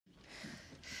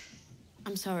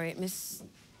I'm sorry, Miss...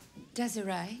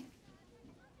 Désirée.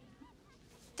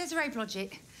 Désirée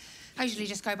Blodgett. I usually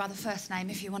just go by the first name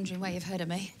if you're wondering where you've heard of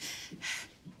me.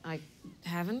 I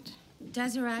haven't.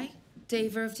 Désirée,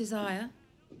 diva of desire.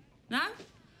 No?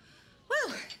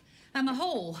 Well, I'm a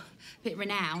whore. A bit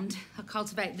renowned. I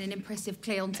cultivated an impressive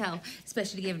clientele,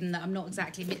 especially given that I'm not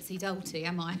exactly Mitzi Dalty,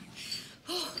 am I?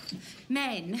 Oh,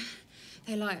 men,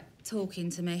 they like talking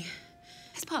to me.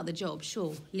 It's part of the job,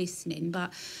 sure, listening,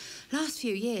 but last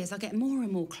few years I get more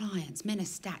and more clients, men of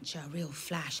stature, real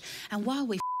flash. And while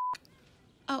we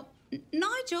Oh,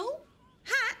 Nigel?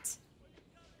 Hat?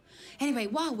 Anyway,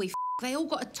 while we they all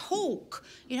got to talk,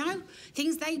 you know?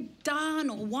 Things they've done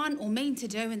or want or mean to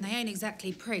do, and they ain't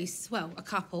exactly priests. Well, a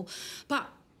couple. But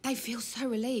they feel so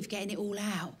relieved getting it all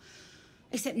out.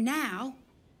 Except now,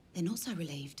 they're not so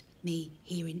relieved. Me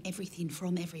hearing everything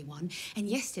from everyone. And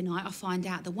yesterday night, I find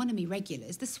out that one of me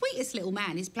regulars, the sweetest little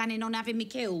man, is planning on having me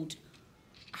killed.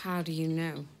 How do you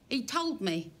know? He told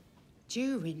me.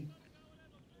 During.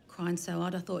 Crying so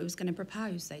hard, I thought he was going to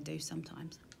propose. They do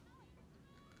sometimes.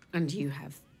 And you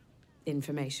have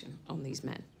information on these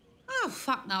men? Oh,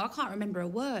 fuck no, I can't remember a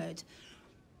word.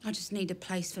 I just need a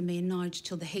place for me and Nige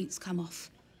till the heat's come off.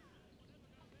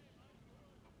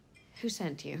 Who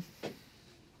sent you?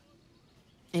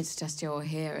 It's just you're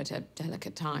here at a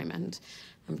delicate time, and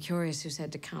I'm curious who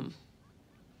said to come.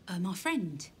 My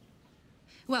friend.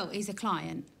 Well, he's a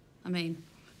client. I mean,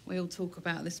 we all talk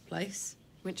about this place.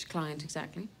 Which client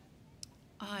exactly?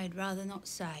 I'd rather not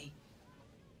say.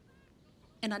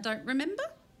 And I don't remember?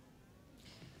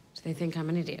 Do they think I'm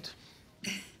an idiot?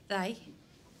 They?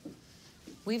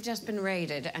 We've just been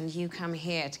raided, and you come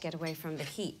here to get away from the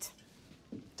heat.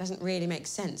 Doesn't really make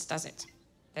sense, does it?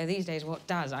 Though these days, what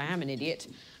does? I am an idiot.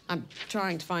 I'm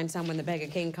trying to find someone the beggar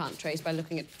king can't trace by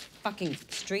looking at fucking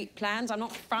street plans. I'm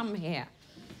not from here.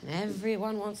 And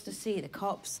everyone wants to see the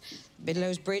cops,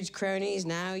 Bidlow's Bridge cronies,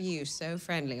 now you, so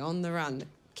friendly, on the run. The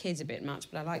kid's a bit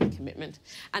much, but I like the commitment.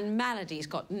 And Melody's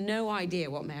got no idea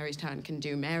what Mary's town can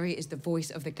do. Mary is the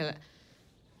voice of the...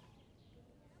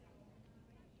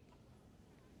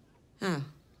 Oh.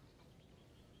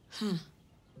 Huh.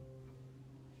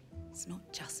 It's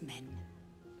not just men.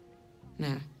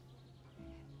 No.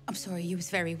 I'm sorry, you was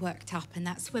very worked up, and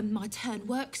that's when my turn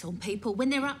works on people, when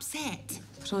they're upset.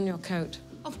 Put on your coat.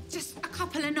 Oh, just a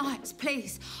couple of nights,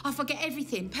 please. I forget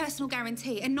everything, personal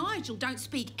guarantee. And Nigel, don't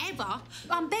speak ever.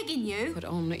 I'm begging you. Put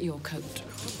on your coat.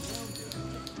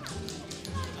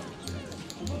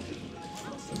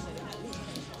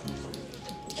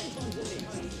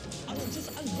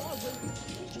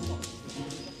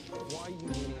 Why are you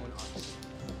leaning on us?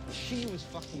 She was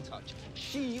fucking touched.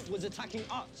 She was attacking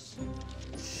us.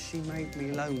 She made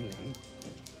me lonely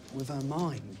with her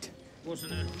mind.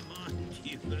 Wasn't her mind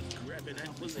you were grabbing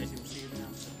at, was it?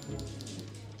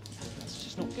 That's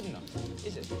just not good enough,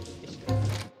 is it?